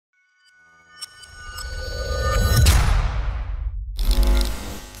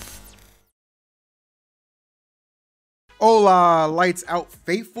Hola, lights out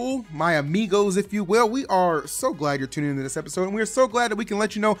faithful, my amigos, if you will. We are so glad you're tuning into this episode, and we are so glad that we can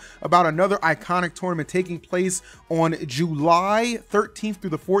let you know about another iconic tournament taking place on July 13th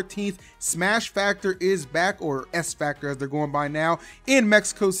through the 14th. Smash Factor is back, or S Factor as they're going by now, in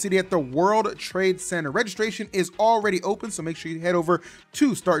Mexico City at the World Trade Center. Registration is already open, so make sure you head over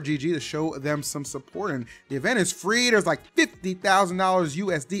to StartGG to show them some support. And the event is free. There's like $50,000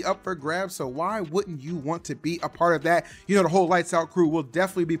 USD up for grabs, so why wouldn't you want to be a part of that? You know, the whole Lights Out crew will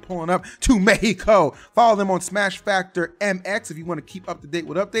definitely be pulling up to Mexico. Follow them on Smash Factor MX if you want to keep up to date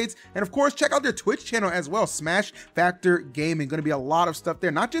with updates. And of course, check out their Twitch channel as well, Smash Factor Gaming. Going to be a lot of stuff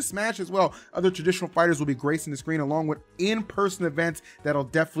there, not just Smash as well. Other traditional fighters will be gracing the screen along with in-person events that'll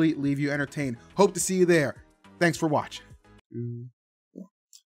definitely leave you entertained. Hope to see you there. Thanks for watching.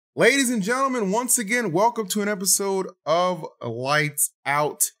 Ladies and gentlemen, once again, welcome to an episode of Lights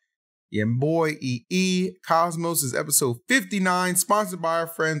Out. Your boy EE Cosmos is episode 59, sponsored by our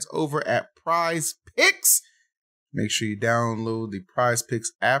friends over at Prize Picks. Make sure you download the Prize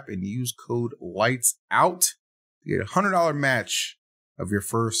Picks app and use code LIGHTSOUT to get a $100 match of your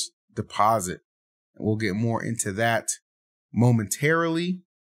first deposit. And we'll get more into that momentarily.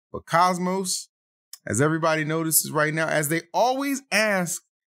 But Cosmos, as everybody notices right now, as they always ask,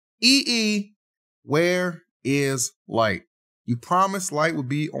 EE, where is Light? You promised Light would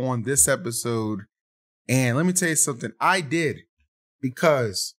be on this episode, and let me tell you something. I did,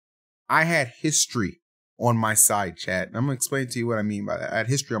 because I had history on my side, chat. And I'm going to explain to you what I mean by that. I had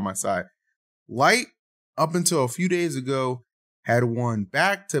history on my side. Light, up until a few days ago, had won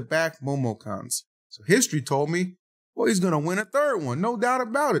back-to-back Momocons. So history told me, well, he's going to win a third one. No doubt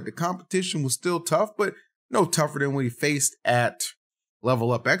about it. The competition was still tough, but no tougher than what he faced at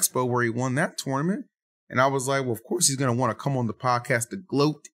Level Up Expo, where he won that tournament. And I was like, well, of course he's going to want to come on the podcast to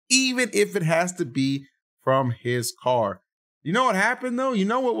gloat, even if it has to be from his car. You know what happened, though? You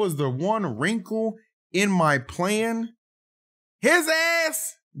know what was the one wrinkle in my plan? His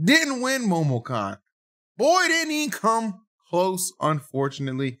ass didn't win Momocon. Boy, didn't he come close,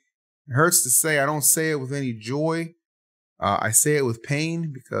 unfortunately. It hurts to say. I don't say it with any joy. I say it with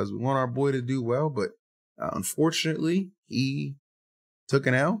pain because we want our boy to do well. But unfortunately, he took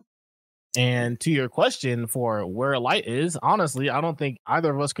an L. And to your question for where Light is, honestly, I don't think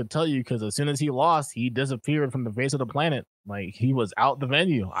either of us could tell you, because as soon as he lost, he disappeared from the face of the planet. Like, he was out the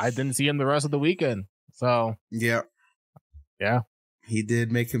venue. I didn't see him the rest of the weekend. So, yeah. He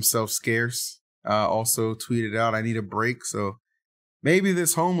did make himself scarce. Also tweeted out, I need a break. So maybe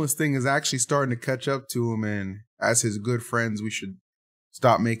this homeless thing is actually starting to catch up to him. And as his good friends, we should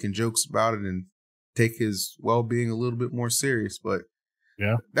stop making jokes about it and take his well-being a little bit more serious. But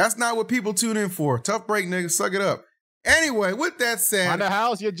yeah, that's not what people tune in for. Tough break, nigga. Suck it up. Anyway, with that said, find a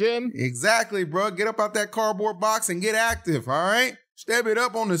house, your gym. Exactly, bro. Get up out that cardboard box and get active. All right, step it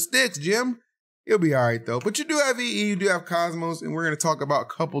up on the sticks, Jim. You'll be all right though. But you do have EE, you do have Cosmos, and we're gonna talk about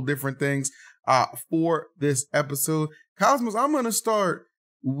a couple different things for this episode. Cosmos, I'm gonna start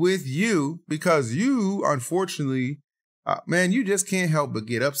with you because you, unfortunately, man, you just can't help but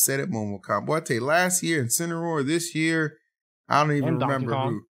get upset at Momocon. Boy, I tell you, last year in Cineroar, this year, I don't even remember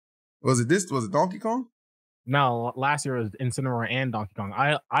who. Was it DonkeyKong? No, last year was Incineroar and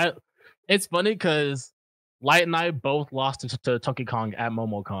DonkeyKong. It's funny because Light and I both lost to ChunkyKong at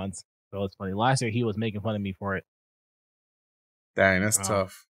Momocons. So it's funny. Last year he was making fun of me for it. Dang, that's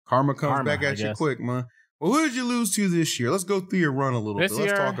tough. Karma comes back at you quick, man. Well, who did you lose to this year? Let's go through your run a little bit.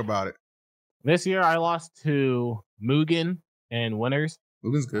 Let's talk about it. This year I lost to Mugen and Winners.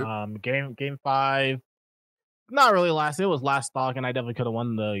 Mugen's good. Game 5. Not really last. It was last stock, and I definitely could have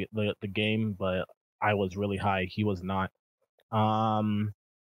won the game, but I was really high. He was not.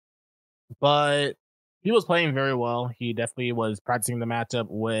 But he was playing very well. He definitely was practicing the matchup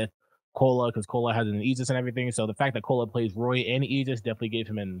with Cola, because Cola has an Aegis and everything. So the fact that Cola plays Roy and Aegis definitely gave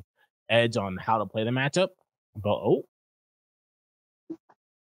him an edge on how to play the matchup. But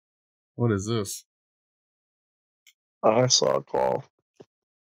what is this? I saw a call.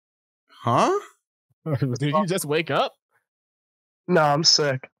 Huh? Did you just wake up? No, I'm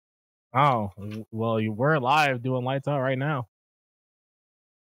weak. Oh, well, we're live doing Lights Out right now.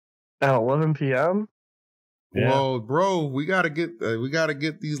 At 11 p.m.? Yeah. Well, bro, we gotta get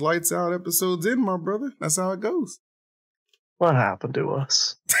these Lights Out episodes in, my brother. That's how it goes. What happened to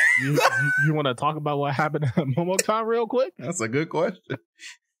us? You want to talk about what happened at Momocon real quick? That's a good question.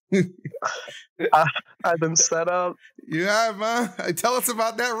 I've been set up. You have, man. Tell us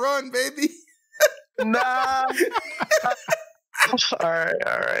about that run, baby. Nah. All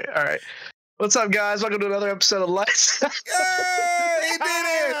right. What's up, guys? Welcome to another episode of Lights. Yay! He did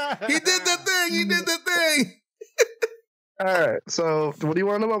it! He did the thing! All right. So, what do you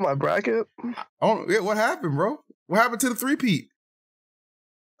want to know about my bracket? Oh, yeah, what happened, bro? What happened to the three-peat?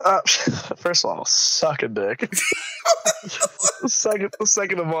 First of all, suck a dick.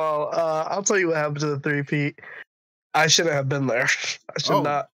 Second of all, I'll tell you what happened to the three-peat. I shouldn't have been there. I should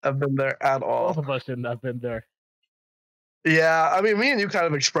not have been there at all. Both of us shouldn't have been there. Yeah, I mean, me and you kind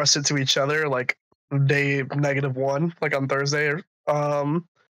of expressed it to each other like day -1, like on Thursday.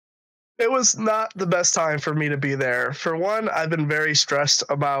 It was not the best time for me to be there. For one, I've been very stressed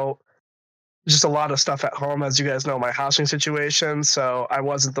about just a lot of stuff at home, as you guys know, my housing situation. So I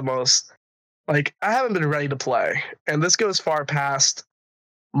wasn't the most I haven't been ready to play, and this goes far past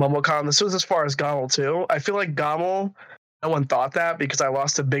Momocon. This was as far as Gommel too. I feel like Gommel, no one thought that because I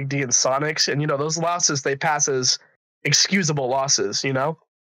lost to Big D and Sonics, and those losses they pass as excusable losses,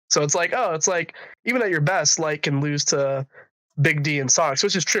 So it's like, oh, it's like even at your best, can lose to Big D and Sonics,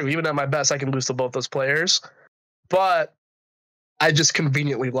 which is true. Even at my best, I can lose to both those players, but I just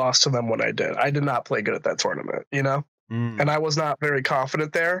conveniently lost to them when I did. I did not play good at that tournament, and I was not very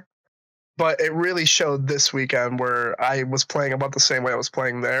confident there. But it really showed this weekend where I was playing about the same way I was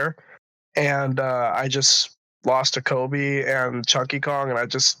playing there, and I just lost to Kobe and ChunkyKong, and I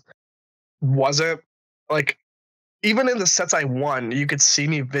just wasn't even in the sets I won, you could see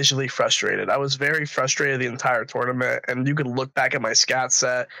me visually frustrated. I was very frustrated the entire tournament, and you could look back at my scat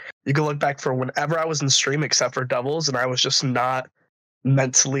set. You could look back for whenever I was in stream, except for doubles, and I was just not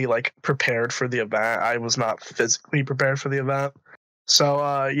mentally prepared for the event. I was not physically prepared for the event.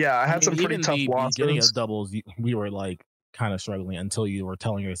 So yeah, I had some pretty tough losses. Beginning of doubles, we were kind of struggling until you were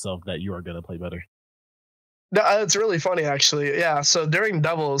telling yourself that you were going to play better. No, it's really funny actually. Yeah, so during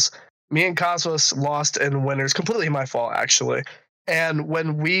doubles, me and Cosmos lost in winners. Completely my fault, actually. And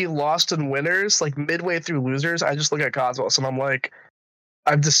when we lost in winners, midway through losers, I just look at Cosmos and I'm like,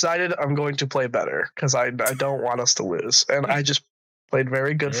 I've decided I'm going to play better because I don't want us to lose. And I just played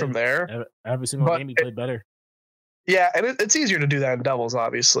very good from there. Every single game you played better. Yeah, and it's easier to do that in doubles,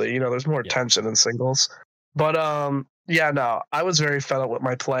 obviously. There's more tension in singles. But yeah, no, I was very fed up with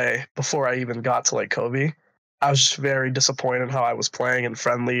my play before I even got to Kobe. I was just very disappointed in how I was playing in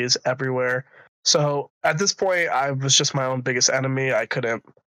friendlies everywhere. So at this point, I was just my own biggest enemy. I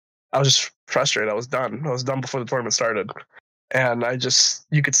was just frustrated. I was done. I was done before the tournament started. And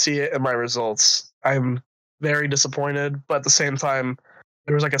you could see it in my results. I'm very disappointed, but at the same time,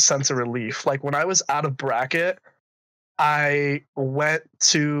 there was a sense of relief. When I was out of bracket, I went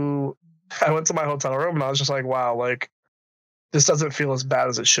to my hotel room and I was just like, wow, this doesn't feel as bad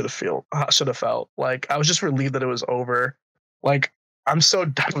as it should have felt. I was just relieved that it was over. I'm so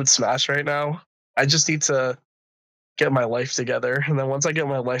done with Smash right now. I just need to get my life together. And then once I get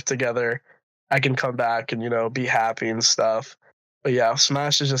my life together, I can come back and, be happy and stuff. But yeah,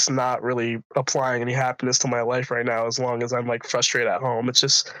 Smash is just not really applying any happiness to my life right now as long as I'm frustrated at home. It's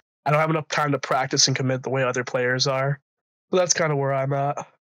just, I don't have enough time to practice and commit the way other players are. So that's kind of where I'm at.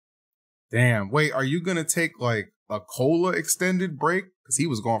 Damn. Wait, are you going to take a Cola extended break? Because he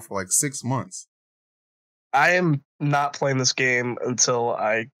was gone for 6 months. I am not playing this game until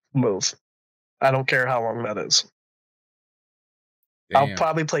I move. I don't care how long that is. Damn. I'll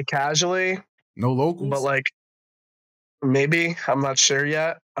probably play casually. No locals? But maybe. I'm not sure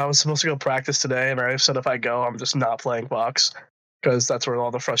yet. I was supposed to go practice today, and I said if I go, I'm just not playing box because that's where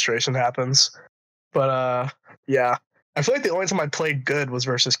all the frustration happens. But yeah. I feel like the only time I played good was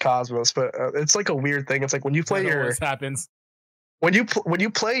versus Cosmos, but it's a weird thing. It's when you play your happens when you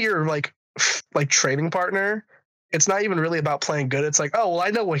play your training partner, it's not even really about playing good. It's oh well, I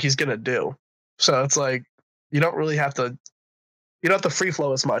know what he's gonna do, so it's you don't really have to free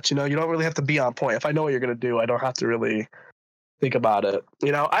flow as much. You don't really have to be on point. If I know what you're gonna do, I don't have to really think about it.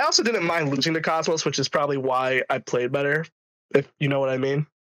 I also didn't mind losing to Cosmos, which is probably why I played better. If you know what I mean,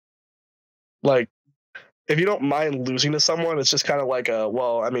 if you don't mind losing to someone, it's just kind of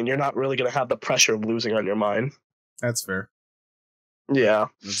you're not really going to have the pressure of losing on your mind. That's fair. Yeah.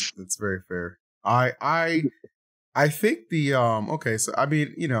 That's very fair. I think the, okay. So, I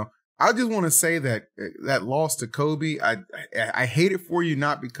mean, I just want to say that loss to Kobe, I hate it for you,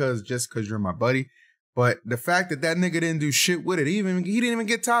 not because you're my buddy, but the fact that nigga didn't do shit with it. He didn't even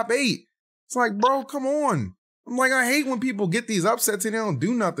get top 8. It's bro, come on. I'm I hate when people get these upsets and they don't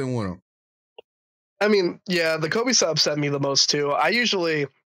do nothing with them. I mean, yeah, the Kobe stuff upset me the most too. I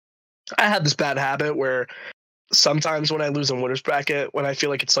had this bad habit where sometimes when I lose in winners bracket, when I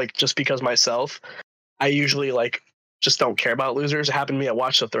feel it's just because myself, I usually just don't care about losers. It happened to me at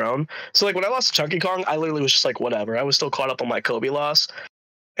Watch the Throne. So when I lost to ChunkyKong, I literally was just whatever. I was still caught up on my Kobe loss.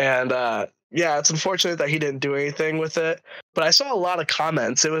 And yeah, it's unfortunate that he didn't do anything with it. But I saw a lot of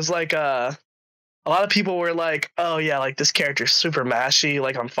comments. It was a lot of people were like, "Oh yeah, like this character's super mashy,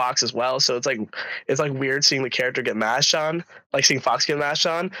 like on Fox as well." So it's like weird seeing the character get mashed on, like seeing Fox get mashed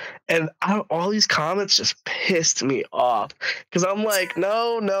on. And all these comments just pissed me off because I'm like,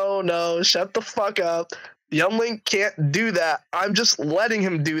 no, shut the fuck up. Young Link can't do that. I'm just letting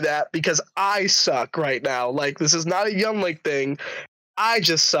him do that because I suck right now. Like this is not a Young Link thing. I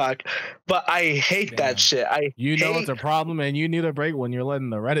just suck, but I hate that shit. It's a problem, and you need a break when you're letting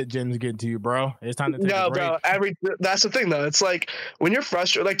the Reddit gens get to you, bro. It's time to take a break. Bro. That's the thing, though. It's like when you're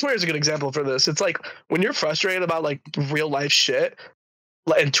frustrated. Like Twitter's a good example for this. It's like when you're frustrated about like real life shit,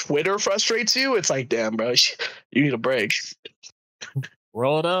 and Twitter frustrates you. It's like, damn, bro, you need a break.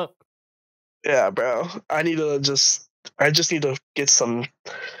 Roll it up. Yeah, bro. I just need to get some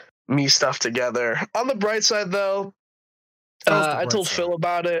me stuff together. On the bright side, though. I told Phil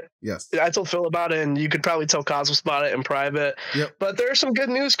about it. Yes. I told Phil about it, and you could probably tell Cosmos about it in private. Yep. But there's some good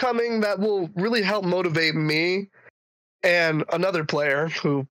news coming that will really help motivate me and another player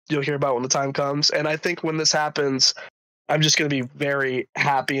who you'll hear about when the time comes. And I think when this happens, I'm just going to be very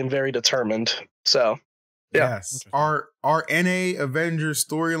happy and very determined. So, yeah. Yes. Our NA Avengers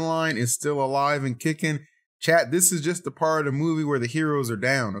storyline is still alive and kicking. Chat, this is just the part of the movie where the heroes are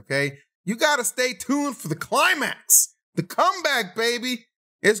down, okay? You got to stay tuned for the climax. The comeback, baby,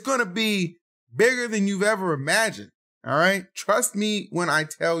 it's going to be bigger than you've ever imagined. All right. Trust me when I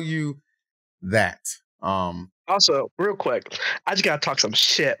tell you that. Also, real quick, I just got to talk some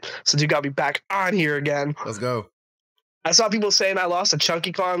shit since you got me back on here again. Let's go. I saw people saying I lost to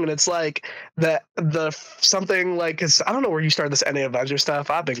ChunkyKong, and it's like the something like, cause I don't know where you started this NA Avenger stuff.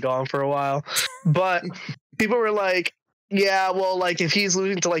 I've been gone for a while, but people were like, yeah, well, like if he's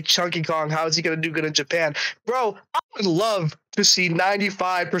losing to like ChunkyKong, how is he gonna do good in Japan, bro? I would love to see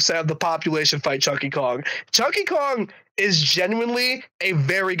 95% of the population fight ChunkyKong. ChunkyKong is genuinely a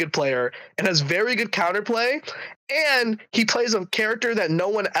very good player and has very good counterplay, and he plays a character that no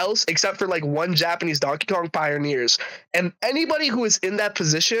one else except for like one Japanese Donkey Kong pioneers. And anybody who is in that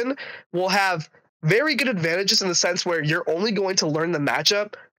position will have very good advantages in the sense where you're only going to learn the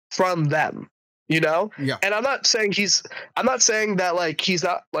matchup from them. You know? Yeah. And I'm not saying that like he's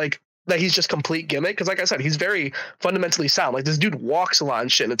not like that he's just complete gimmick, because like I said, he's very fundamentally sound. Like this dude walks a lot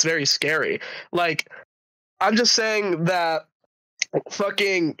and shit, and it's very scary. Like I'm just saying that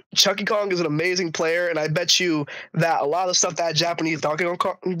fucking ChunkyKong is an amazing player, and I bet you that a lot of stuff that Japanese Donkey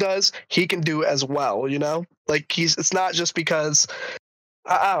Kong does, he can do as well, you know? Like it's not just because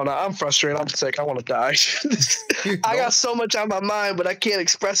I don't know. I'm frustrated. I'm sick. I want to die. I got so much on my mind, but I can't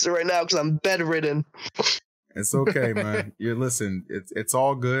express it right now because I'm bedridden. It's okay, man. Listen, it's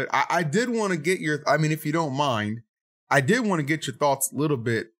all good. I did want to get if you don't mind, I did want to get your thoughts a little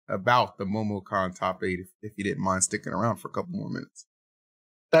bit about the Momocon top 8, if you didn't mind sticking around for a couple more minutes.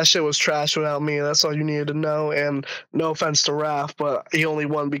 That shit was trash without me. That's all you needed to know. And no offense to Raph, but he only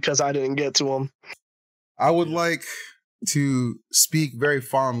won because I didn't get to him. I would like to speak very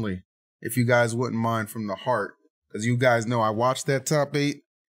fondly, if you guys wouldn't mind, from the heart, because you guys know I watched that top 8.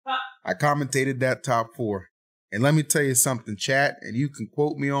 I commentated that top 4. And let me tell you something, chat, and you can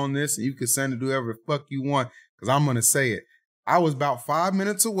quote me on this, and you can send it to whoever the fuck you want, because I'm going to say it. I was about 5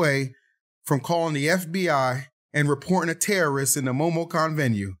 minutes away from calling the FBI and reporting a terrorist in the Momocon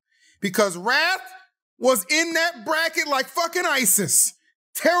venue, because Wrath was in that bracket like fucking ISIS,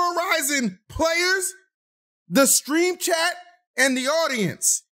 terrorizing players, the stream chat, and the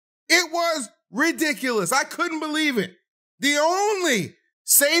audience. It was ridiculous. I couldn't believe it. The only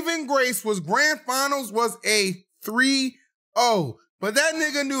saving grace was grand finals was a 3-0. But that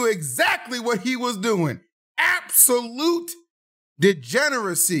nigga knew exactly what he was doing. Absolute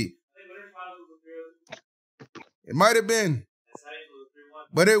degeneracy. It might have been.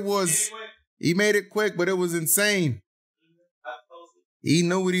 But it was, he made it quick, but it was insane. He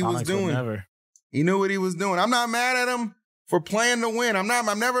knew what he was doing. He knew what he was doing. I'm not mad at him for playing to win. I'm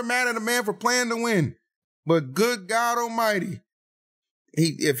never mad at a man for playing to win. But good God Almighty,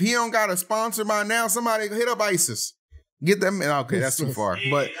 if he don't got a sponsor by now, somebody hit up ISIS. Get them. Okay, that's too far.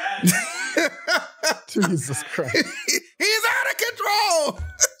 But Jesus Christ, he's out of control.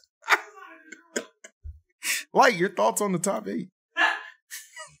 Like, your thoughts on the top 8?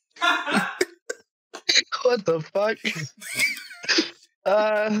 What the fuck?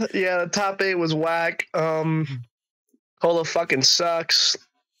 Yeah, the top 8 was whack. Cola fucking sucks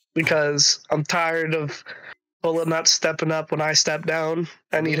because I'm tired of Cola not stepping up when I step down.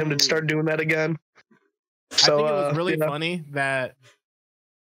 I need him to start doing that again. So, I think it was really funny that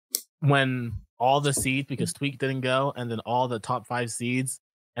when all the seeds, because Tweak didn't go, and then all the top 5 seeds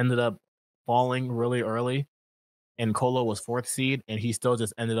ended up falling really early, and Cola was 4th seed, and he still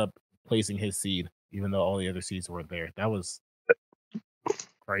just ended up placing his seed, even though all the other seeds weren't there. That was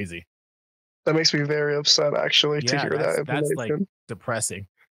crazy. That makes me very upset, actually, to hear that that's information. like depressing.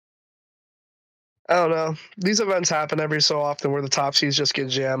 I don't know. These events happen every so often where the top seeds just get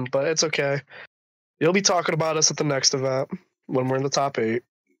jammed, but it's okay. You'll be talking about us at the next event when we're in the top 8.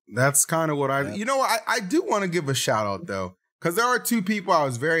 That's kind of what I do want to give a shout out though, because there are 2 people I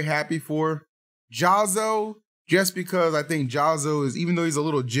was very happy for. Jazzo, just because I think Jazzo is, even though he's a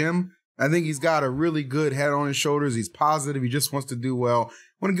little gym, I think he's got a really good head on his shoulders. He's positive. He just wants to do well.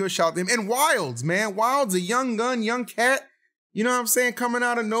 I want to give a shout out to him. And Wildz, man. Wildz, a young gun, young cat. You know what I'm saying? Coming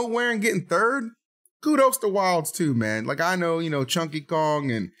out of nowhere and getting 3rd. Kudos to Wildz too, man. Like I know,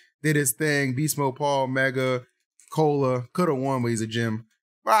 ChunkyKong and did his thing. Beast Mode Paul, Mega, Cola. Could have won, but he's a gym.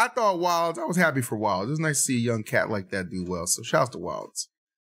 But I thought Wildz, I was happy for Wildz. It was nice to see a young cat like that do well. So shouts to Wildz.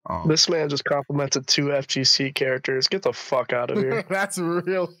 This man just complimented 2 FGC characters. Get the fuck out of here. That's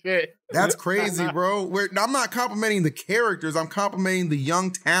real shit. That's crazy, bro. I'm not complimenting the characters. I'm complimenting the young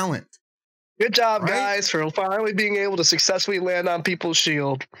talent. Good job, guys, for finally being able to successfully land on people's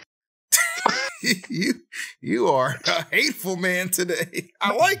shield. You are a hateful man today.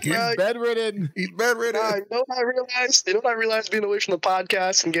 I like it. He's bedridden. He's bedridden. You know what I realized being away from the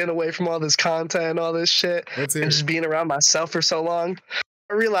podcast and getting away from all this content and all this shit and just being around myself for so long?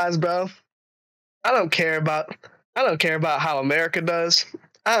 I realized, bro, I don't care about how America does.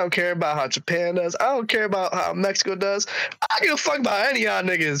 I don't care about how Japan does. I don't care about how Mexico does. I don't give a fuck about any of y'all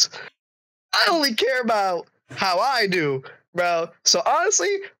niggas. I only care about how I do, bro. So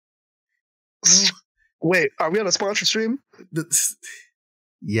honestly, wait, are we on a sponsored stream?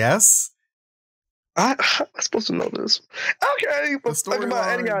 Yes. I'm supposed to know this. Okay, let's talk about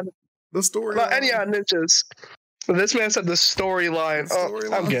any of ninjas. This man said the storyline.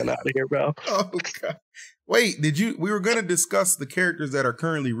 I'm getting out of here, bro. Oh god. Wait, we were gonna discuss the characters that are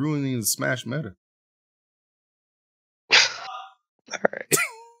currently ruining the Smash meta. All right.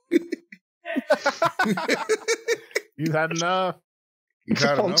 You've had enough.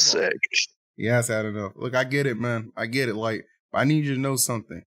 I'm sick. He has had enough. Look, I get it, man. I get it. Like, I need you to know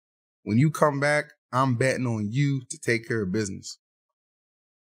something. When you come back, I'm betting on you to take care of business.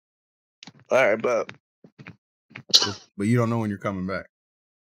 All right, but you don't know when you're coming back.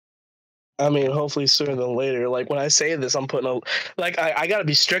 I mean, hopefully sooner than later. Like, when I say this, I'm putting I got to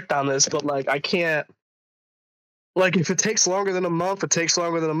be strict on this, but, like, I can't. Like, if it takes longer than a month, it takes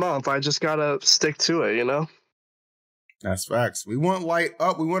longer than a month. I just got to stick to it, you know? That's facts. We want Light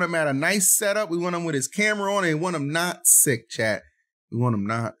up. We want him at a nice setup. We want him with his camera on, and we want him not sick, chat. We want him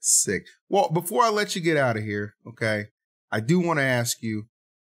not sick. Well, before I let you get out of here, okay, I do want to ask you,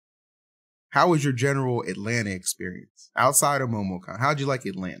 how was your general Atlanta experience? Outside of Momocon, how'd you like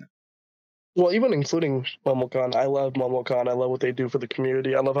Atlanta? Well, even including Momocon, I love Momocon. I love what they do for the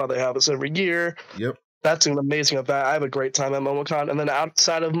community. I love how they have us every year. Yep. That's an amazing event. I have a great time at Momocon. And then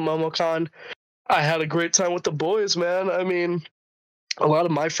outside of Momocon, I had a great time with the boys, man. I mean, a lot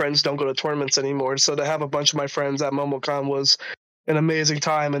of my friends don't go to tournaments anymore. So to have a bunch of my friends at Momocon was an amazing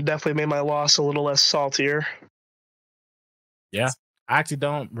time and definitely made my loss a little less saltier. Yeah. I actually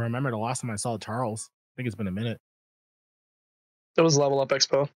don't remember the last time I saw Charles. I think it's been a minute. It was Level Up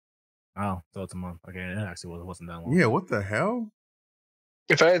Expo. Oh, so it's a month. Okay, it actually wasn't that long. Yeah, what the hell?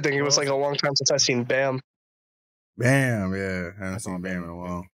 If anything, it was like a long time since I've seen Bam. Bam, yeah. I haven't seen Bam in a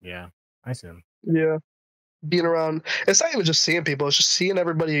while. Yeah, I see him. Yeah. Being around, it's not even just seeing people, it's just seeing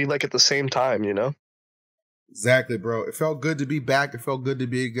everybody like at the same time, you know? Exactly, bro. It felt good to be back. It felt good to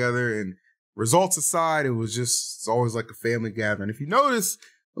be together. And results aside, it's always like a family gathering. If you notice,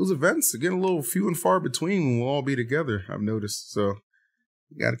 those events are getting a little few and far between when we'll all be together, I've noticed. So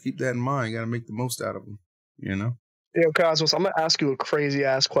you got to keep that in mind. You got to make the most out of them, you know? Yo, Cosmos, I'm going to ask you a crazy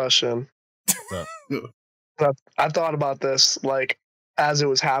ass question. I thought about this like as it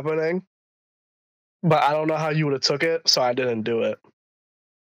was happening, but I don't know how you would have took it, so I didn't do it.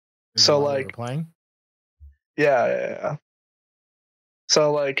 So like playing? Yeah.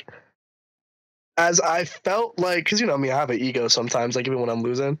 So like as I felt like, because you know me, I have an ego sometimes, like even when I'm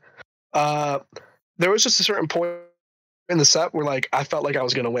losing. There was just a certain point in the set where like I felt like I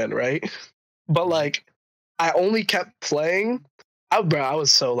was gonna win, right? But like I only kept playing. I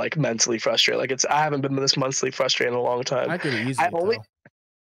was so like mentally frustrated. Like I haven't been this mentally frustrated in a long time. I could easily.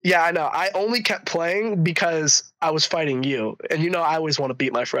 Yeah, I know. I only kept playing because I was fighting you, and you know I always want to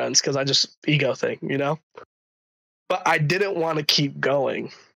beat my friends because I just ego thing, you know. But I didn't want to keep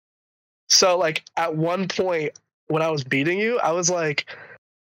going. So like at one point when I was beating you, I was like,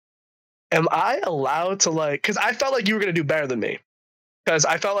 am I allowed to like? Because I felt like you were gonna do better than me. Because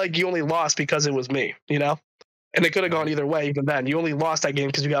I felt like you only lost because it was me, you know. And it could have gone either way even then. You only lost that game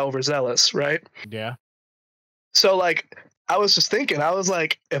because you got overzealous, right? Yeah. So, like, I was just thinking, I was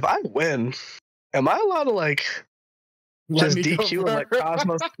like, if I win, am I allowed to, like, just DQ and let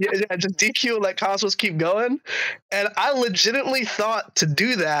Cosmos just DQ and let Cosmos keep going? And I legitimately thought to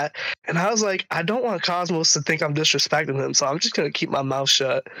do that. And I was like, I don't want Cosmos to think I'm disrespecting him, so I'm just gonna keep my mouth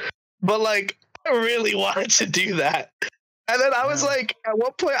shut. But like, I really wanted to do that. And then I was like, at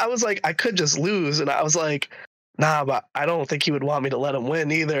one point, I was like, I could just lose. And I was like, nah, but I don't think he would want me to let him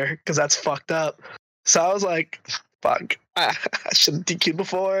win either, because that's fucked up. So I was like, fuck, I should have DQ'd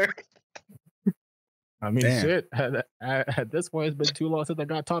before. I mean, shit. At this point, it's been too long since I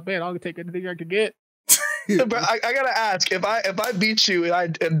got top 8. I'll take anything I could get. But I gotta ask, if I beat you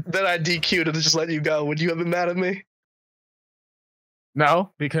and then I DQ'd and just let you go, would you have been mad at me?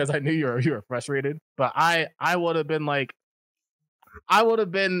 No, because I knew you were frustrated. But I would have been like, I would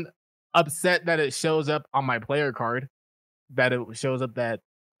have been upset that it shows up on my player card. That it shows up that.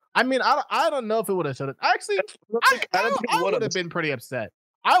 I mean, I don't know if it would have showed up. Actually, I would have been pretty upset.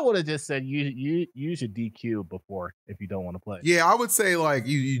 I would have just said you should DQ before if you don't want to play. Yeah, I would say like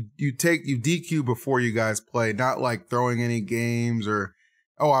you DQ before you guys play, not like throwing any games or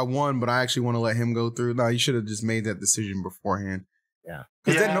I won, but I actually want to let him go through. No, you should have just made that decision beforehand. Yeah,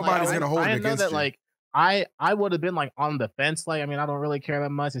 because then nobody's gonna hold it against you. Like I would have been like on the fence. Like, I mean, I don't really care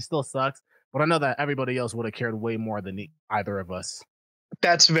that much. It still sucks, but I know that everybody else would have cared way more than either of us.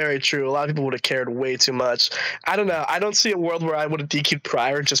 That's very true. A lot of people would have cared way too much. I don't know. I don't see a world where I would have DQ'd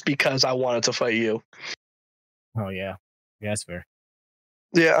prior just because I wanted to fight you. Oh yeah, that's fair.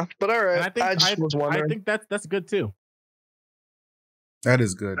 Yeah, but all right. I just was wondering. I think that's good too. That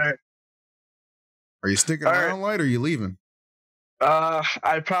is good. Right. Are you sticking around, Light, or are you leaving?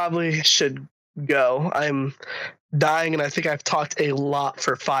 I probably should go. I'm dying, and I think I've talked a lot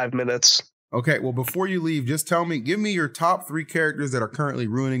for 5 minutes. Okay, well, before you leave, just give me your top 3 characters that are currently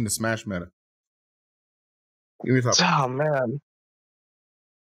ruining the Smash meta. Give me top. Oh,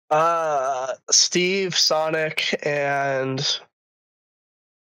 man. Steve, Sonic, and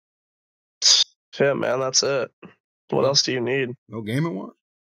shit, man, that's it. What else do you need? No Game & Watch?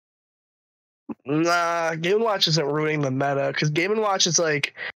 Nah, Game & Watch isn't ruining the meta, because Game & Watch is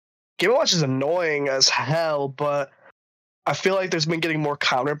annoying as hell, but I feel like there's been getting more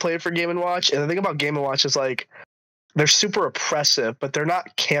counterplay for Game & Watch, and the thing about Game & Watch is like they're super oppressive, but they're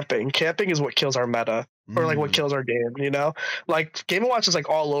not camping. Camping is what kills our meta, or like what kills our game, you know? Like Game & Watch is like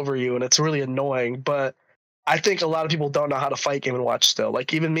all over you, and it's really annoying, but I think a lot of people don't know how to fight Game & Watch still.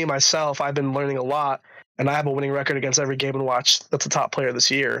 Like even me myself, I've been learning a lot, and I have a winning record against every Game & Watch that's a top player this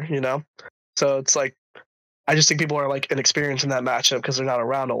year, you know? So it's like I just think people are like inexperienced in that matchup because they're not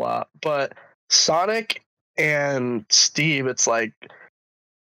around a lot. But Sonic and Steve, it's like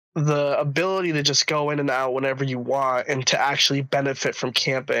the ability to just go in and out whenever you want and to actually benefit from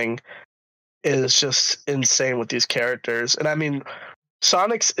camping is just insane with these characters. And I mean,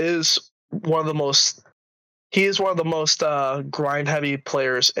 Sonic's is one of the most grind heavy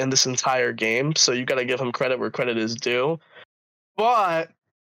players in this entire game, so you got to give him credit where credit is due. But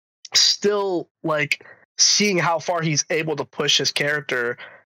still, like, seeing how far he's able to push his character,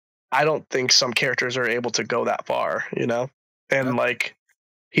 I don't think some characters are able to go that far, you know? And like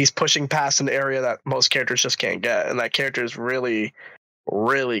he's pushing past an area that most characters just can't get, and that character is really,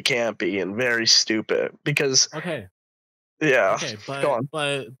 really campy and very stupid because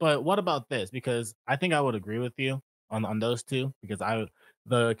but what about this? Because I think I would agree with you on those two, because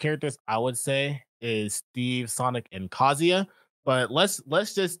the characters I would say is Steve, Sonic, and Kazuya. But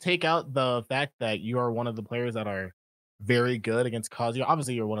let's just take out the fact that you are one of the players that are very good against Kazuya.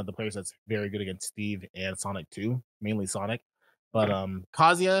 Obviously, you're one of the players that's very good against Steve and Sonic too, mainly Sonic. But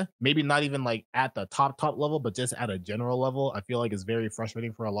Kazuya, maybe not even like at the top level, but just at a general level, I feel like it's very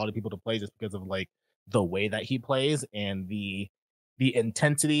frustrating for a lot of people to play just because of like the way that he plays and the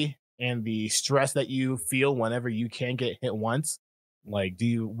intensity and the stress that you feel whenever you can get hit once. Like,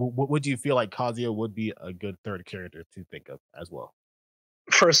 would you feel like Kazuya would be a good third character to think of as well?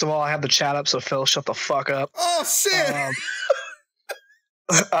 First of all, I have the chat up, so Phil, shut the fuck up. Oh shit!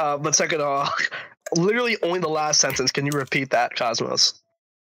 But second of all, literally only the last sentence. Can you repeat that, Cosmos?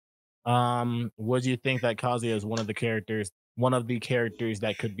 Would you think that Kazuya is one of the characters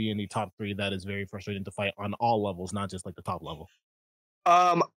that could be in the top 3 that is very frustrating to fight on all levels, not just like the top level?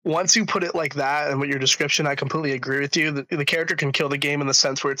 Once you put it like that and with your description, I completely agree with you. The character can kill the game in the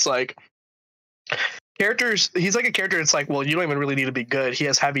sense where it's like he's like a character. It's like, well, you don't even really need to be good. He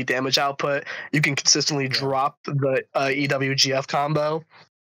has heavy damage output. You can consistently drop the EWGF combo,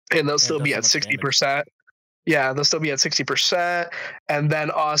 and they'll still be at 60%. Yeah, they'll still be at 60%. And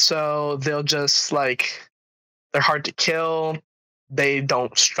then also they'll just like They're hard to kill. They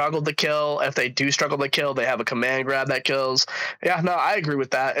don't struggle to kill. If they do struggle to kill, they have a command grab that kills. Yeah, no, I agree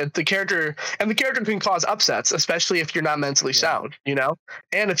with that. The character can cause upsets, especially if you're not mentally sound, you know?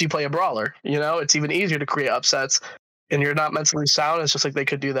 And if you play a brawler, you know, it's even easier to create upsets and you're not mentally sound. It's just like they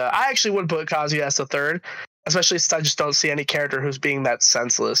could do that. I actually would put Kazuya as the third, especially since I just don't see any character who's being that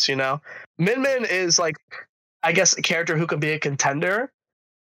senseless, you know? Min Min is like, I guess, a character who could be a contender,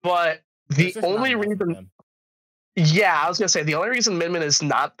 but the only reason... Yeah, I was going to say, the only reason Min Min is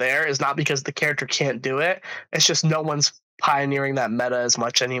not there is not because the character can't do it. It's just no one's pioneering that meta as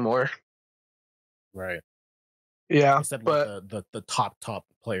much anymore. Right. Yeah. Except but the top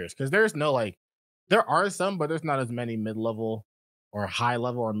players. Because there's no, like, there are some, but there's not as many mid-level or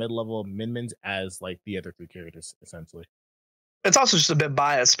high-level or mid-level Min Mins as, like, the other three characters, essentially. It's also just a bit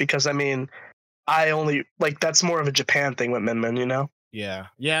biased because, I mean, that's more of a Japan thing with Min Min, you know? Yeah.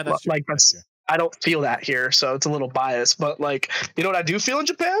 Yeah, that's true. Like, I don't feel that here, so it's a little biased. But, like, you know what I do feel in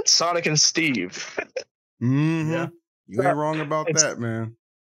Japan? Sonic and Steve. Yeah. You ain't wrong about that, man.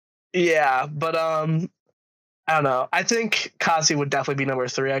 Yeah, but, I don't know. I think Kazi would definitely be number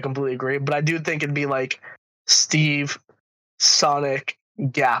 3. I completely agree. But I do think it'd be, like, Steve, Sonic,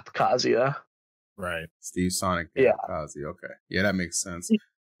 Gap, Kazuya. Right. Steve, Sonic, Gap, Kazuya. Okay. Yeah, that makes sense.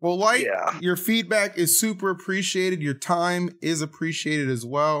 Well, Light, your feedback is super appreciated. Your time is appreciated as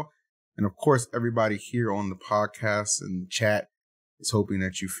well. And of course, everybody here on the podcast and chat is hoping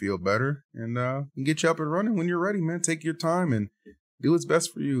that you feel better and can get you up and running when you're ready, man. Take your time and do what's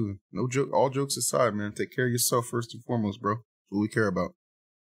best for you. No joke. All jokes aside, man. Take care of yourself first and foremost, bro. That's what we care about.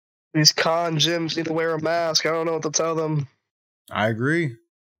 These con gyms need to wear a mask. I don't know what to tell them. I agree.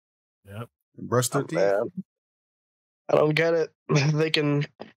 Yep. And brush their teeth. Man. I don't get it. They can...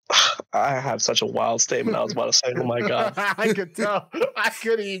 I have such a wild statement I was about to say. Oh, my God. I could tell. I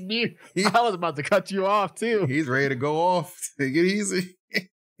couldn't even... I was about to cut you off, too. He's ready to go off. Take it easy.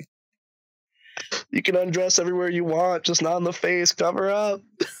 You can undress everywhere you want, just not in the face. Cover up.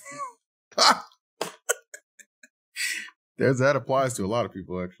 That applies to a lot of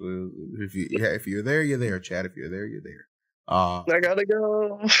people, actually. If you're there, you're there, Chad. If you're there, you're there. I gotta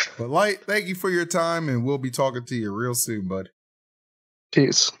go. But Light, thank you for your time, and we'll be talking to you real soon, bud.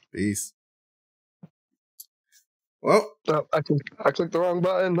 Peace. Well, I clicked the wrong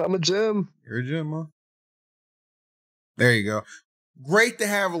button. I'm a Jim. You're a Jim, huh? There you go. Great to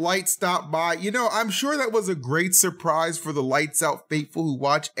have Light stop by. You know, I'm sure that was a great surprise for the Lights Out faithful who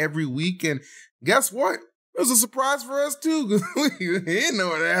watch every week. And guess what? It was a surprise for us too, because we didn't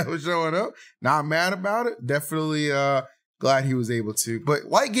know that was showing up. Not mad about it. Definitely glad he was able to. But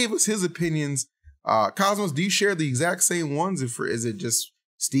Light gave us his opinions. Cosmos, do you share the exact same ones? Is it just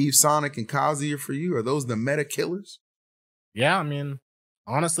Steve, Sonic, and Kazuya for you? Are those the meta killers? Yeah, I mean,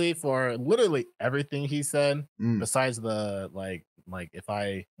 honestly, for literally everything he said, besides the like if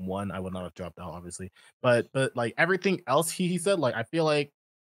I won, I would not have dropped out, obviously. But like everything else he said, like I feel like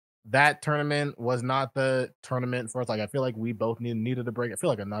that tournament was not the tournament for us. Like I feel like we both needed a break. I feel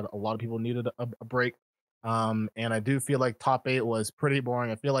like not a lot of people needed a break. And I do feel like top 8 was pretty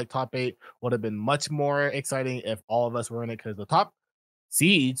boring. I feel like top 8 would have been much more exciting if all of us were in it, because the top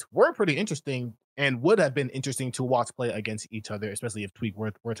seeds were pretty interesting and would have been interesting to watch play against each other, especially if Tweak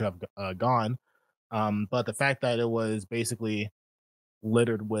were to have gone. But the fact that it was basically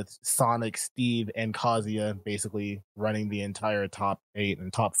littered with Sonic, Steve, and Kazuya basically running the entire top 8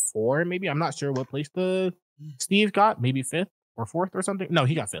 and top 4, maybe. I'm not sure what place the Steve got, maybe 5th or 4th or something. No,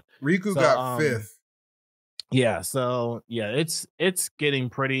 he got 5th. Riku got 5th. Yeah, so yeah, it's getting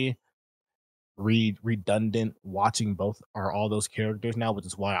pretty redundant watching all those characters now, which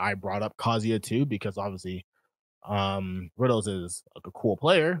is why I brought up Kazuya too, because obviously Riddles is a cool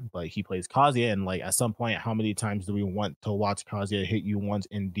player, but he plays Kazuya, and like at some point, how many times do we want to watch Kazuya hit you once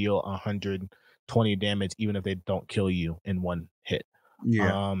and deal 120 damage even if they don't kill you in one hit?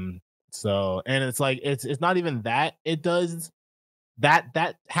 Yeah. So, and it's like it's not even that it does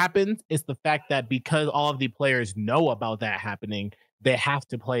that happens. It's the fact that because all of the players know about that happening, they have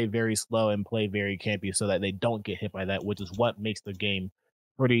to play very slow and play very campy so that they don't get hit by that, which is what makes the game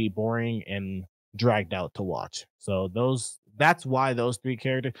pretty boring and dragged out to watch. So that's why those 3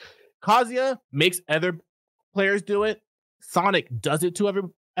 characters. Kazuya makes other players do it. Sonic does it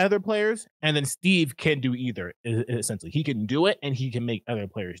to other players, and then Steve can do either. Essentially, he can do it and he can make other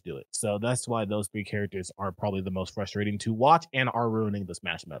players do it. So that's why those 3 characters are probably the most frustrating to watch and are ruining the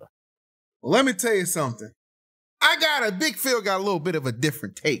Smash meta. Well, let me tell you something. Big Phil got a little bit of a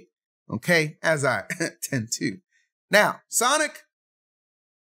different take, okay, as I tend to. Now, Sonic,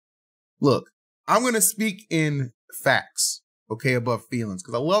 look, I'm going to speak in facts, okay, above feelings,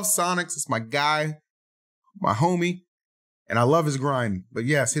 because I love Sonic. It's my guy. my homie, and I love his grind. But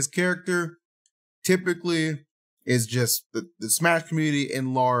yes, his character typically is just the Smash community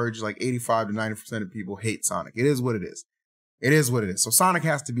in large, like 85 to 90% of people hate Sonic. It is what it is. It is what it is. So Sonic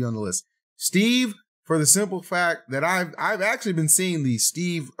has to be on the list. Steve, for the simple fact that I've actually been seeing these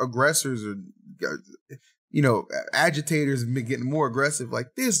Steve aggressors or agitators have been getting more aggressive. Like,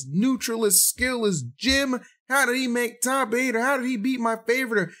 this neutralist, skillless Jim, how did he make top 8? Or how did he beat my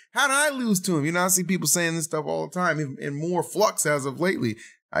favorite? Or how did I lose to him? I see people saying this stuff all the time in more flux as of lately.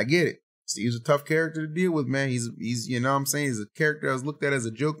 I get it. Steve's a tough character to deal with, man. He's he's a character that was looked at as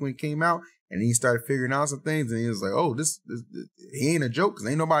a joke when he came out, and he started figuring out some things, and he was like, oh, this he ain't a joke because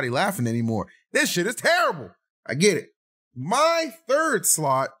ain't nobody laughing anymore. This shit is terrible. I get it. My third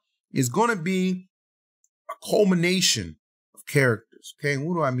slot is going to be a culmination of characters. Okay, and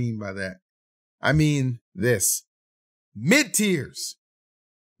what do I mean by that? I mean this. Mid-tiers.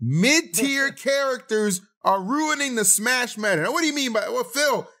 Mid-tier characters are ruining the Smash meta. Now, what do you mean by that? Well,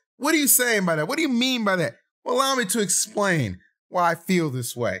 Phil, what are you saying by that? What do you mean by that? Well, allow me to explain why I feel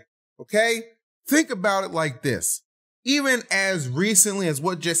this way, okay? Think about it like this. Even as recently as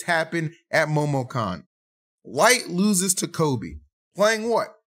what just happened at Momocon, Light loses to Kobe, playing what?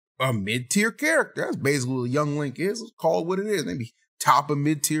 A mid-tier character. That's basically what Young Link is. Let's call it what it is. Maybe top of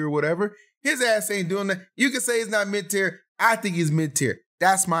mid-tier or whatever. His ass ain't doing that. You can say he's not mid-tier. I think he's mid-tier.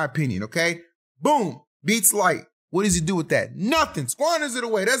 That's my opinion, okay? Boom. Beats Light. What does he do with that? Nothing. Squanders it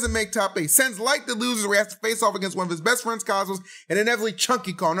away. Doesn't make top 8. Sends Light the loser where he has to face off against one of his best friends, Cosmos, and inevitably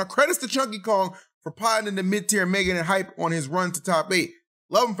ChunkyKong. Now, credits to ChunkyKong for piling in the mid-tier and making it hype on his run to top 8.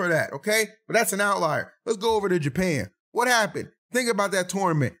 Love him for that, okay? But that's an outlier. Let's go over to Japan. What happened? Think about that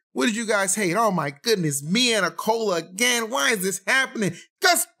tournament. What did you guys hate? Oh my goodness, me and a cola again. Why is this happening?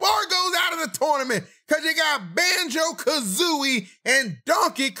 Because Spargo's out of the tournament. Because you got Banjo-Kazooie and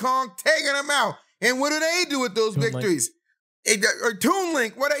Donkey Kong taking them out. And what do they do with those victories? Or Toon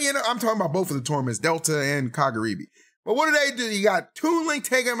Link. I'm talking about both of the tournaments, Delta and Kagaribi. But what do they do? You got Toon Link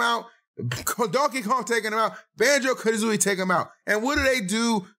taking them out, Donkey Kong taking them out, Banjo-Kazooie taking them out. And what do they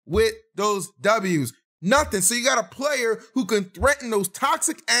do with those W's? Nothing. So you got a player who can threaten those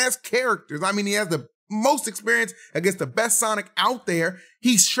toxic ass characters. I mean, he has the most experience against the best Sonic out there.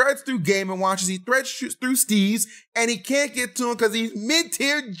 He shreds through Game & Watches. He threads through Steve's, and he can't get to him because these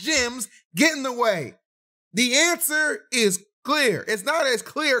mid-tier gyms get in the way. The answer is clear. It's not as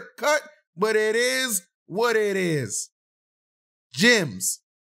clear cut, but it is what it is. Gyms,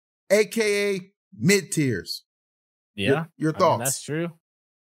 aka mid-tiers. Yeah. Your thoughts? That's true.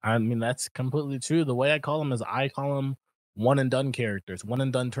 I mean, that's completely true. The way I call them is I call them one and done characters, one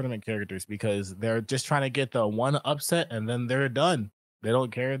and done tournament characters, because they're just trying to get the one upset and then they're done. They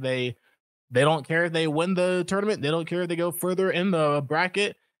don't care. They don't care if they win the tournament. They don't care if they go further in the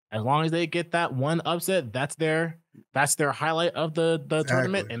bracket. As long as they get that one upset, that's their highlight of the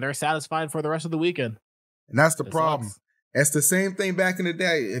tournament, and they're satisfied for the rest of the weekend. And that's the problem. It's the same thing back in the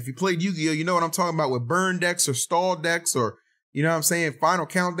day. If you played Yu-Gi-Oh, you know what I'm talking about with burn decks or stall decks or, you know what I'm saying, final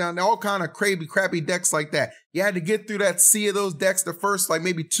countdown, all kind of crappy decks like that. You had to get through that sea of those decks the first, like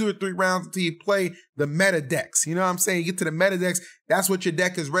maybe 2 or 3 rounds until you play the meta decks. You know what I'm saying? You get to the meta decks, that's what your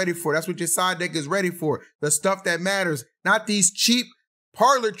deck is ready for. That's what your side deck is ready for. The stuff that matters, not these cheap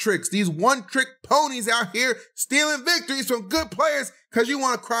parlor tricks, these one-trick ponies out here stealing victories from good players because you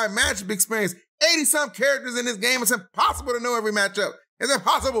want to cry matchup experience. 80-some characters in this game. It's impossible to know every matchup. It's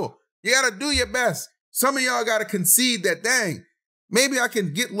impossible. You got to do your best. Some of y'all got to concede that, dang, maybe I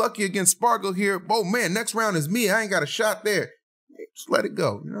can get lucky against Sparkle here. Oh, man, next round is me. I ain't got a shot there. Just let it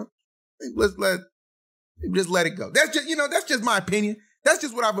go, you know? Just let it go. That's just my opinion. That's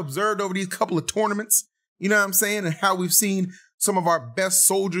just what I've observed over these couple of tournaments. You know what I'm saying? And how we've seen some of our best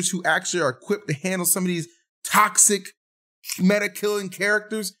soldiers who actually are equipped to handle some of these toxic meta-killing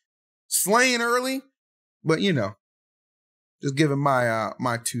characters slaying early. But, just giving my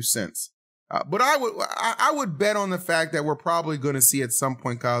 2 cents. But I would bet on the fact that we're probably going to see at some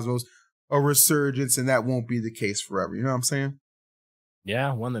point, Cosmos, a resurgence, and that won't be the case forever. You know what I'm saying?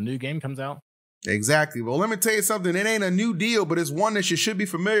 Yeah, when the new game comes out. Exactly. Well, let me tell you something. It ain't a new deal, but it's one that you should be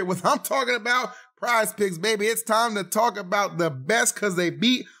familiar with. I'm talking about Prize Picks, baby. It's time to talk about the best because they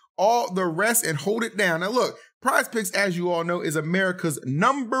beat all the rest and hold it down. Now, look, Prize Picks, as you all know, is America's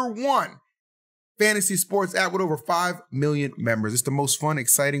 #1 fantasy sports app with over 5 million members. It's the most fun,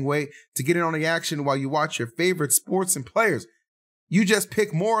 exciting way to get in on the action while you watch your favorite sports and players. You just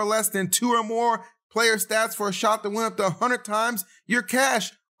pick more or less than 2 or more player stats for a shot to win up to 100 times your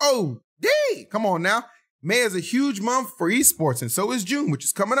cash. Oh, dang! Come on now. May is a huge month for esports, and so is June, which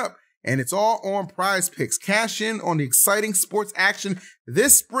is coming up. And it's all on Prize Picks. Cash in on the exciting sports action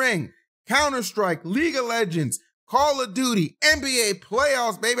this spring. Counter-Strike, League of Legends, Call of Duty, NBA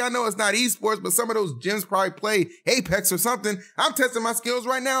playoffs, baby. I know it's not esports, but some of those gyms probably play Apex or something. I'm testing my skills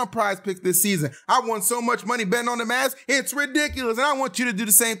right now on Prize Picks this season. I won so much money betting on the Mavs, it's ridiculous, and I want you to do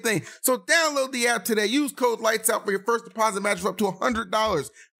the same thing. So download the app today. Use code LIGHTSOUT for your first deposit match for up to $100.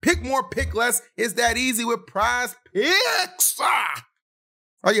 Pick more, pick less. It's that easy with Prize Picks.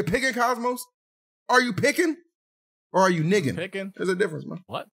 Are you picking, Cosmos? Are you picking? Or are you nigging? Picking. There's a difference, man.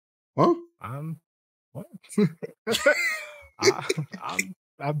 What? Huh? What?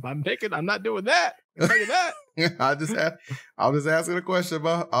 I'm picking. I'm not doing that. I'm picking that. I'm just asking a question,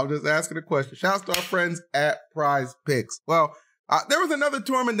 bro. I'm just asking a question. Shouts to our friends at Prize Picks. Well, there was another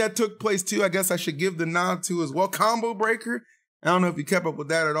tournament that took place too. I guess I should give the nod to as well. Combo Breaker. I don't know if you kept up with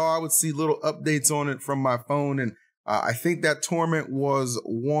that at all. I would see little updates on it from my phone, and I think that tournament was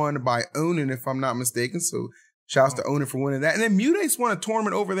won by Onin, if I'm not mistaken. So shouts to Onin for winning that. And then Mutace won a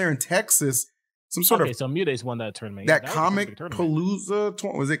tournament over there in Texas. Some sort of so Mutace won that tournament. That Comic Palooza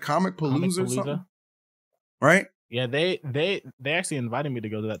tournament. Was it Comic Palooza or something? Right? Yeah, they actually invited me to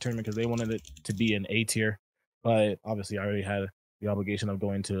go to that tournament because they wanted it to be an A tier. But obviously I already had the obligation of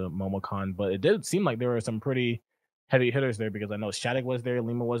going to Momocon. But it did seem like there were some pretty heavy hitters there because I know Shattuck was there,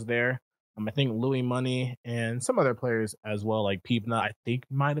 Lmao was there. I think Louis Money and some other players as well, like Peepna, I think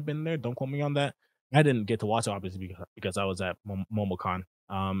might have been there. Don't quote me on that. I didn't get to watch it obviously because I was at Momocon.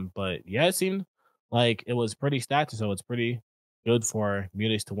 But yeah, it seemed like it was pretty stacked, so it's pretty good for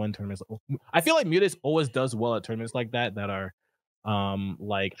Mutace to win tournaments. I feel like Mutace always does well at tournaments like that are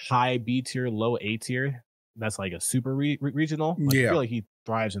like high B tier, low A tier. That's like a super regional. Like, I feel like he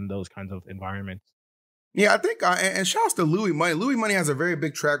thrives in those kinds of environments. Yeah, I think, and shouts to Louis Money. Louis Money has a very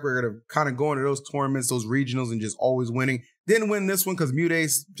big track record of kind of going to those tournaments, those regionals, and just always winning. Didn't win this one because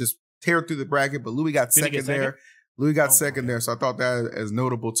Mutace just teared through the bracket, but Louis got second there. Louis got second there, so I thought that as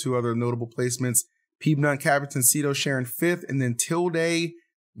notable. Two other notable placements. Peepna and Captain Cito sharing 5th, and then Tilde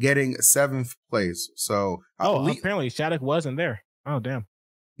getting 7th place. So apparently Shattuck wasn't there. Oh, damn.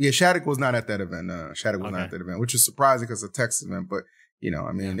 Yeah, Shattuck was not at that event. Shattuck was not at that event, which is surprising because it's a Texas event. But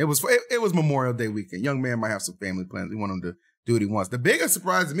it was Memorial Day weekend. Young man might have some family plans. We want him to do what he wants. The biggest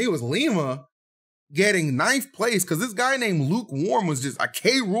surprise to me was Lima getting 9th place because this guy named Lukewarm was just a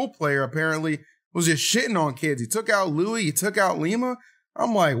K Rule player. Apparently, was just shitting on kids. He took out Louis. He took out Lima.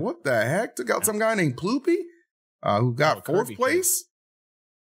 I'm like, what the heck? Took out some guy named Ploopy, who got 4th place.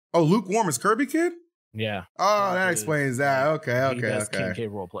 Oh, Lukewarm is Kirby Kid? Yeah. Oh, that explains that. Okay. King K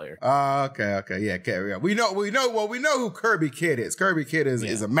role player. Okay. Yeah, we know who Kirby Kid is. Kirby Kid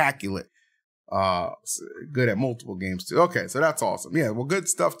is immaculate. Good at multiple games too. Okay, so that's awesome. Yeah, well, good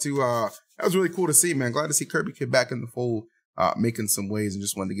stuff to that was really cool to see, man. Glad to see Kirby Kid back in the fold, making some waves, and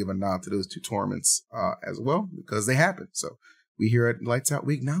just wanted to give a nod to those 2 tournaments as well because they happened. So we here at Lights Out,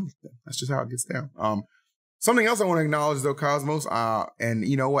 we acknowledge them. That's just how it gets down. Something else I want to acknowledge though, Cosmos, and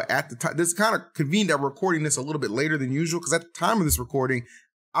you know what, at the time, this kind of convened that we're recording this a little bit later than usual, because at the time of this recording,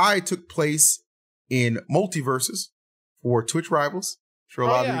 I took place in Multiverses for Twitch Rivals. Sure, a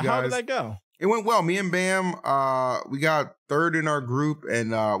lot of you guys. How did that go? It went well. Me and Bam, we got 3rd in our group,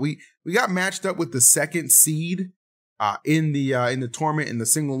 and we got matched up with the 2nd seed in the tournament in the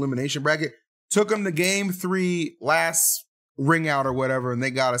single elimination bracket. Took them to game 3, last ring out or whatever, and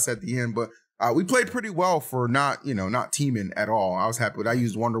they got us at the end, but. We played pretty well for not teaming at all. I was happy with it. I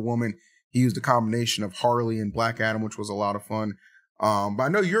used Wonder Woman. He used a combination of Harley and Black Adam, which was a lot of fun. But I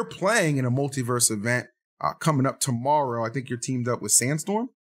know you're playing in a multiverse event coming up tomorrow. I think you're teamed up with Sandstorm.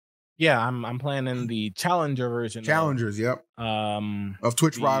 Yeah, I'm playing in the Challenger version. Challengers, yep. Of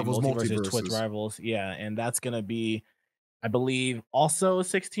Twitch Rivals Multiverses. Twitch Rivals, yeah. And that's going to be, I believe, also a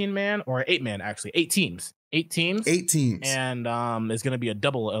 16-man or 8-man, actually. 8 teams. 8 teams. And it's going to be a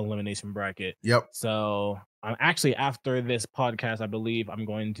double elimination bracket. Yep. So I'm actually, after this podcast, I believe I'm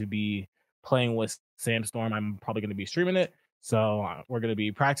going to be playing with Sandstorm. I'm probably going to be streaming it. So we're going to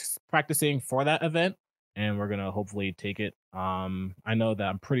be practicing for that event, and we're going to hopefully take it. I know that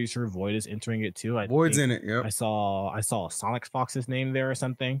I'm pretty sure Void is entering it too. Void's in it. Yep. I saw Sonic Fox's name there or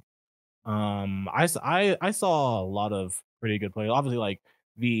something. I saw a lot of pretty good players. Obviously, like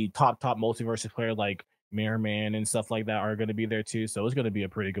the top multiverse player like Mirror Man and stuff like that are going to be there too. So it's going to be a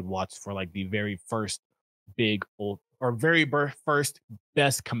pretty good watch for like the very first first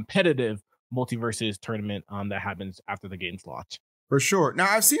best competitive multiverses tournament that happens after the game's launch. For sure. Now,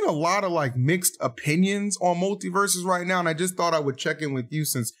 I've seen a lot of like mixed opinions on multiverses right now, and I just thought I would check in with you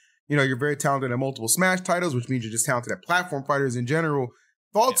since, you're very talented at multiple Smash titles, which means you're just talented at platform fighters in general.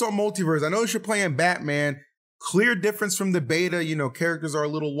 Thoughts on multiverse? I know you're playing Batman. clear difference from the beta. You know, characters are a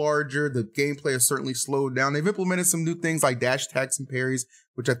little larger. The gameplay is certainly slowed down. They've implemented some new things like dash attacks and parries,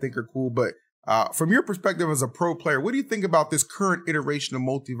 which I think are cool. But from your perspective as a pro player, what do you think about this current iteration of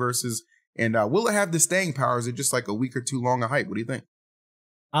multiverses? And will it have the staying power? Is it just like a week or two long a hype? What do you think?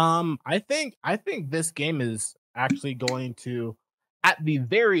 I think this game is actually going to, at the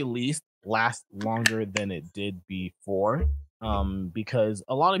very least, last longer than it did before. Because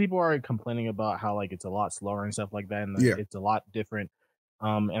a lot of people are complaining about how like it's a lot slower and stuff like that, and it's a lot different.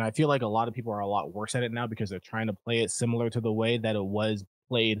 And I feel like a lot of people are a lot worse at it now because they're trying to play it similar to the way that it was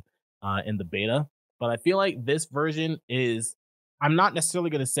played in the beta. But I feel like this version is, I'm not necessarily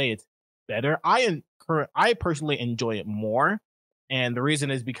going to say it's better. I personally enjoy it more. And the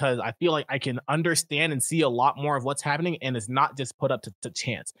reason is because I feel like I can understand and see a lot more of what's happening, and it's not just put up to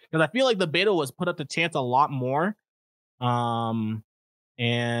chance. Because I feel like the beta was put up to chance a lot more.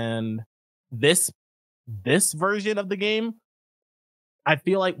 And this version of the game, I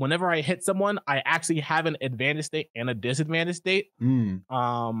feel like whenever I hit someone, I actually have an advantage state and a disadvantage state.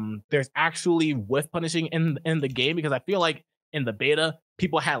 There's actually whiff punishing in the game, because I feel like in the beta,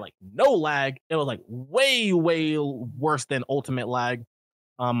 people had like no lag. It was like way worse than ultimate lag.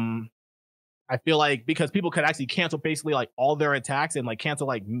 I feel like because people could actually cancel basically like all their attacks and like cancel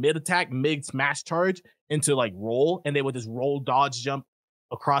like mid attack, mid smash charge into like roll, and they would just roll, dodge, jump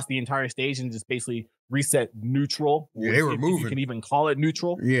across the entire stage and just basically reset neutral. Yeah, they were moving. If you can even call it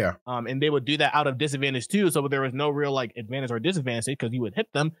neutral. Yeah. And they would do that out of disadvantage too, so there was no real like advantage or disadvantage because you would hit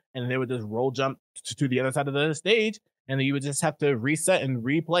them and they would just roll jump to the other side of the stage, and then you would just have to reset and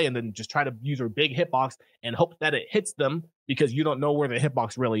replay and then just try to use your big hitbox and hope that it hits them because you don't know where the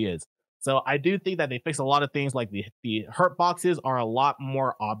hitbox really is. So I do think that they fixed a lot of things, like the hurt boxes are a lot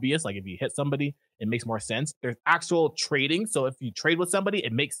more obvious. Like if you hit somebody, it makes more sense. There's actual trading. So if you trade with somebody,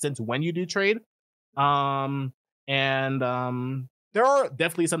 it makes sense when you do trade. There are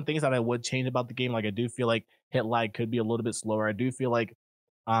definitely some things that I would change about the game. Like I do feel like hit lag could be a little bit slower. I do feel like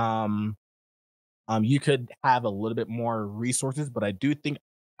you could have a little bit more resources, but I do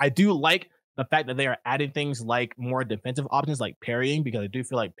like the fact that they are adding things like more defensive options like parrying, because I do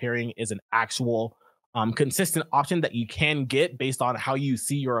feel like parrying is an actual consistent option that you can get based on how you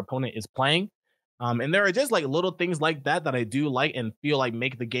see your opponent is playing. And there are just like little things like that I do like and feel like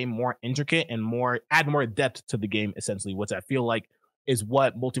make the game more intricate and add more depth to the game, essentially, which I feel like is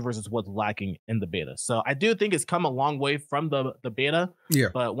what Multiverses was lacking in the beta. So I do think it's come a long way from the beta. Yeah.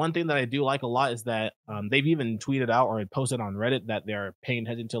 But one thing that I do like a lot is that they've even tweeted out or posted on Reddit that they're paying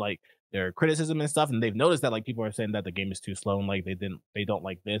attention to like their criticism and stuff, and they've noticed that like people are saying that the game is too slow and like they don't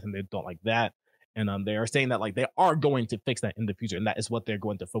like this and they don't like that, and they are saying that like they are going to fix that in the future, and that is what they're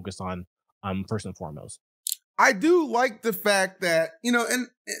going to focus on first and foremost. I do like the fact that, you know, and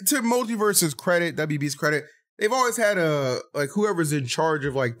to Multiverse's credit, WB's credit, they've always had whoever's in charge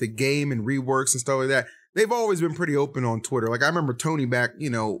of like the game and reworks and stuff like that, they've always been pretty open on Twitter. Like I remember Tony back, you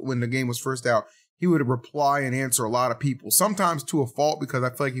know, when the game was first out, he would reply and answer a lot of people, sometimes to a fault, because I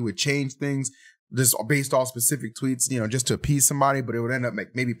feel like he would change things just based off specific tweets, you know, just to appease somebody, but it would end up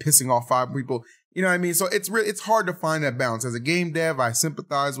maybe pissing off 5 people. You know what I mean? So it's hard to find that balance. As a game dev, I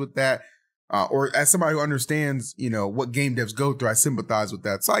sympathize with that. Or as somebody who understands, you know, what game devs go through, I sympathize with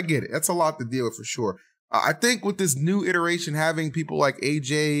that. So I get it. That's a lot to deal with for sure. I think with this new iteration, having people like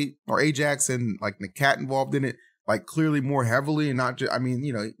AJ or Ajax and like the cat involved in it, like clearly more heavily, and not just, I mean,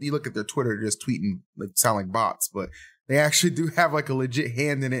 you know, you look at their Twitter, they're just tweeting like sound like bots, but they actually do have like a legit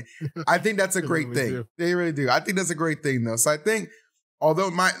hand in it. I think that's a great thing. They really do. I think that's a great thing though. So I think, although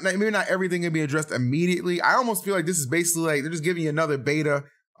maybe not everything can be addressed immediately, I almost feel like this is basically like they're just giving you another beta,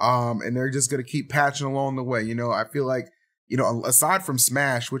 and they're just going to keep patching along the way. You know, I feel like, you know, aside from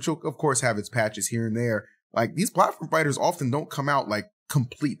Smash, which will of course have its patches here and there, like these platform fighters often don't come out like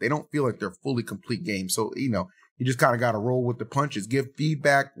complete. They don't feel like they're fully complete games. So, you know, you just kind of got to roll with the punches, give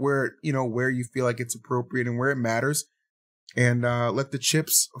feedback where you feel like it's appropriate and where it matters, and let the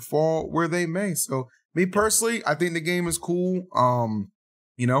chips fall where they may. So me personally, I think the game is cool.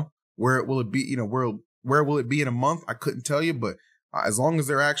 You know, where will it be? You know, where will it be in a month? I couldn't tell you, but as long as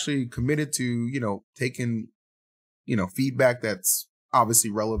they're actually committed to, you know, taking, you know, feedback that's obviously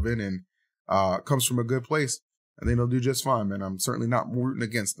relevant and comes from a good place, I think they'll do just fine, man. I'm certainly not rooting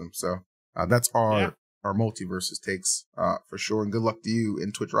against them. So that's our Multiverses takes for sure. And good luck to you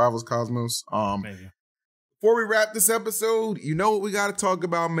in Twitch Rivals, Cosmos. Before we wrap this episode, you know what we got to talk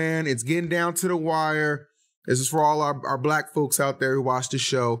about, man. It's getting down to the wire. This is for all our black folks out there who watch the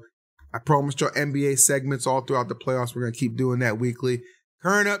show. I promised y'all NBA segments all throughout the playoffs. We're going to keep doing that weekly.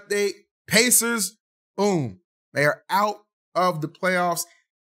 Current update, Pacers, boom. They are out of the playoffs.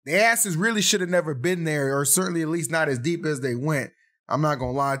 the asses really should have never been there, or certainly at least not as deep as they went. I'm not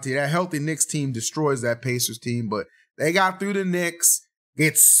going to lie to you. That healthy Knicks team destroys that Pacers team, but they got through the Knicks,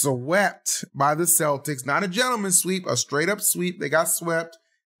 get swept by the Celtics. Not a gentleman's sweep, a straight-up sweep. They got swept.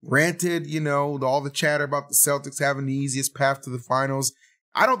 Granted, you know, all the chatter about the Celtics having the easiest path to the finals.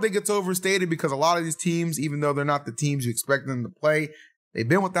 I don't think it's overstated because a lot of these teams, even though they're not the teams you expect them to play, they've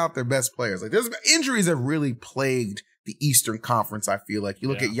been without their best players. Like, there's injuries have really plagued the Eastern Conference, I feel like. You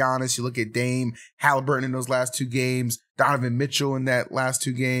look at Giannis, you look at Dame, Halliburton in those last 2 games, Donovan Mitchell in that last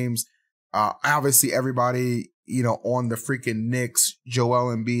 2 games. Obviously, everybody, you know, on the freaking Knicks,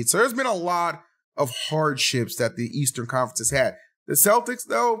 Joel Embiid. So there's been a lot of hardships that the Eastern Conference has had. The Celtics,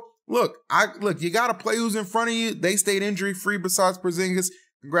 though, look, you got to play who's in front of you. They stayed injury-free besides Porzingis.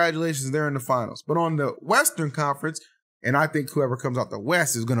 Congratulations, they're in the finals. But on the Western Conference, and I think whoever comes out the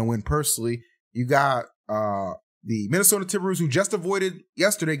West is going to win personally, you got the Minnesota Timberwolves, who just avoided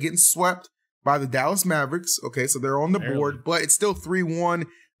yesterday getting swept by the Dallas Mavericks. Okay, so they're on the board, but it's still 3-1.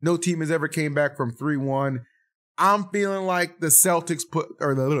 No team has ever came back from 3-1. I'm feeling like the Celtics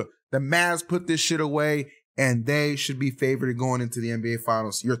the Mavs put this shit away, and they should be favored going into the NBA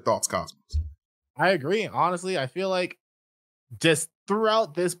Finals. Your thoughts, Cosmos? I agree. Honestly, I feel like just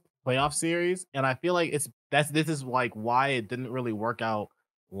throughout this playoff series, and I feel like this is like why it didn't really work out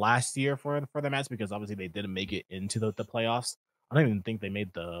last year for the Mavs, because obviously they didn't make it into the playoffs. I don't even think they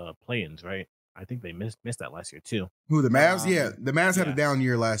made the play-ins, right? I think they missed that last year too. Who, the Mavs? The Mavs had a down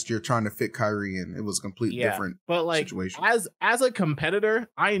year last year trying to fit Kyrie in. It was a completely different but like situation. As a competitor,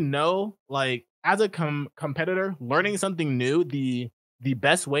 I know, like, as a competitor, learning something new, the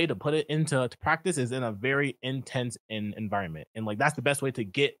best way to put it into practice is in a very intense environment, and like that's the best way to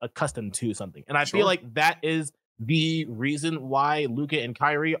get accustomed to something. And I feel like that is the reason why Luka and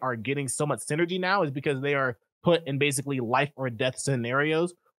Kyrie are getting so much synergy now, is because they are put in basically life or death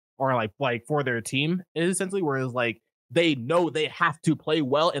scenarios, or like for their team, essentially, whereas like they know they have to play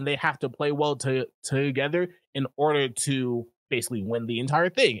well, and they have to play well together in order to basically win the entire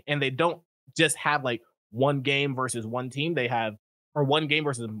thing. And they don't just have like one game versus one team. They have, or one game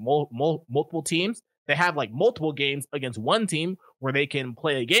versus multiple teams. They have like multiple games against one team where they can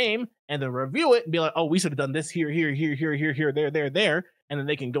play a game and then review it and be like, oh, we should have done this here, there. And then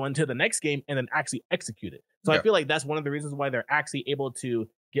they can go into the next game and then actually execute it. So I feel like that's one of the reasons why they're actually able to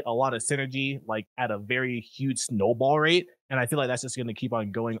get a lot of synergy, like at a very huge snowball rate. And I feel like that's just going to keep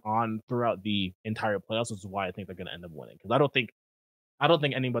on going on throughout the entire playoffs, which is why I think they're going to end up winning. Because I don't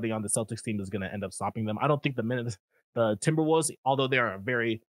think anybody on the Celtics team is going to end up stopping them. I don't think the Timberwolves, although they are a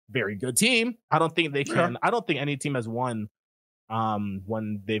very, very good team, I don't think they can. I don't think any team has won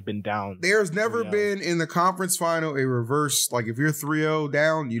when they've been down. There's never been in the conference final a reverse, like if you're 3-0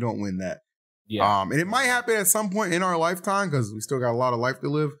 down, you don't win that. Yeah. And it might happen at some point in our lifetime because we still got a lot of life to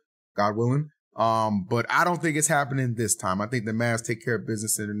live, God willing. But I don't think it's happening this time. I think the Mavs take care of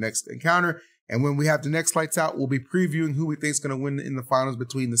business in the next encounter. And when we have the next lights out, we'll be previewing who we think is going to win in the finals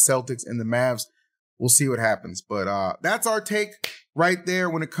between the Celtics and the Mavs. We'll see what happens. But that's our take right there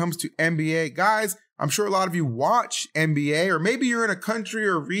when it comes to NBA. Guys, I'm sure a lot of you watch NBA, or maybe you're in a country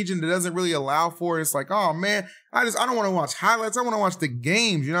or a region that doesn't really allow for it. It's like, oh man, I don't want to watch highlights. I want to watch the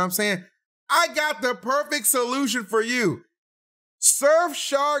games. You know what I'm saying? I got the perfect solution for you.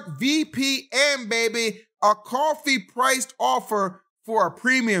 Surfshark VPN, baby. A coffee-priced offer for a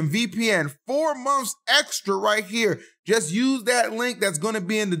premium VPN. 4 months extra right here. Just use that link that's going to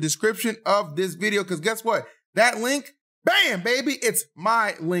be in the description of this video, because guess what? That link, bam, baby, it's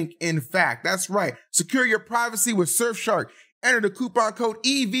my link, in fact. That's right. Secure your privacy with Surfshark. Enter the coupon code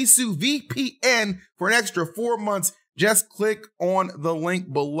EEvisu VPN for an extra 4 months. Just click on the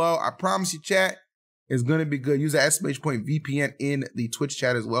link below. I promise you, chat, it's going to be good. Use the exclamation point VPN in the Twitch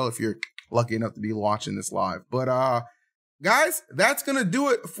chat as well if you're lucky enough to be watching this live. But guys, that's going to do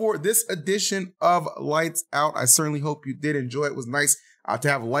it for this edition of Lights Out. I certainly hope you did enjoy it. It was nice to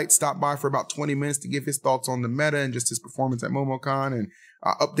have Light stop by for about 20 minutes to give his thoughts on the meta and just his performance at Momocon, and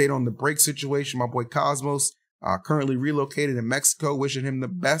update on the break situation. My boy Cosmos, currently relocated in Mexico, wishing him the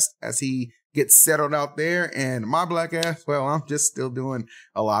best as he gets settled out there. And my black ass, well, I'm just still doing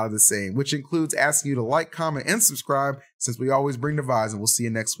a lot of the same, which includes asking you to like, comment, and subscribe, since we always bring the vibes, and we'll see you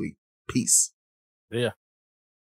next week. Peace. Yeah.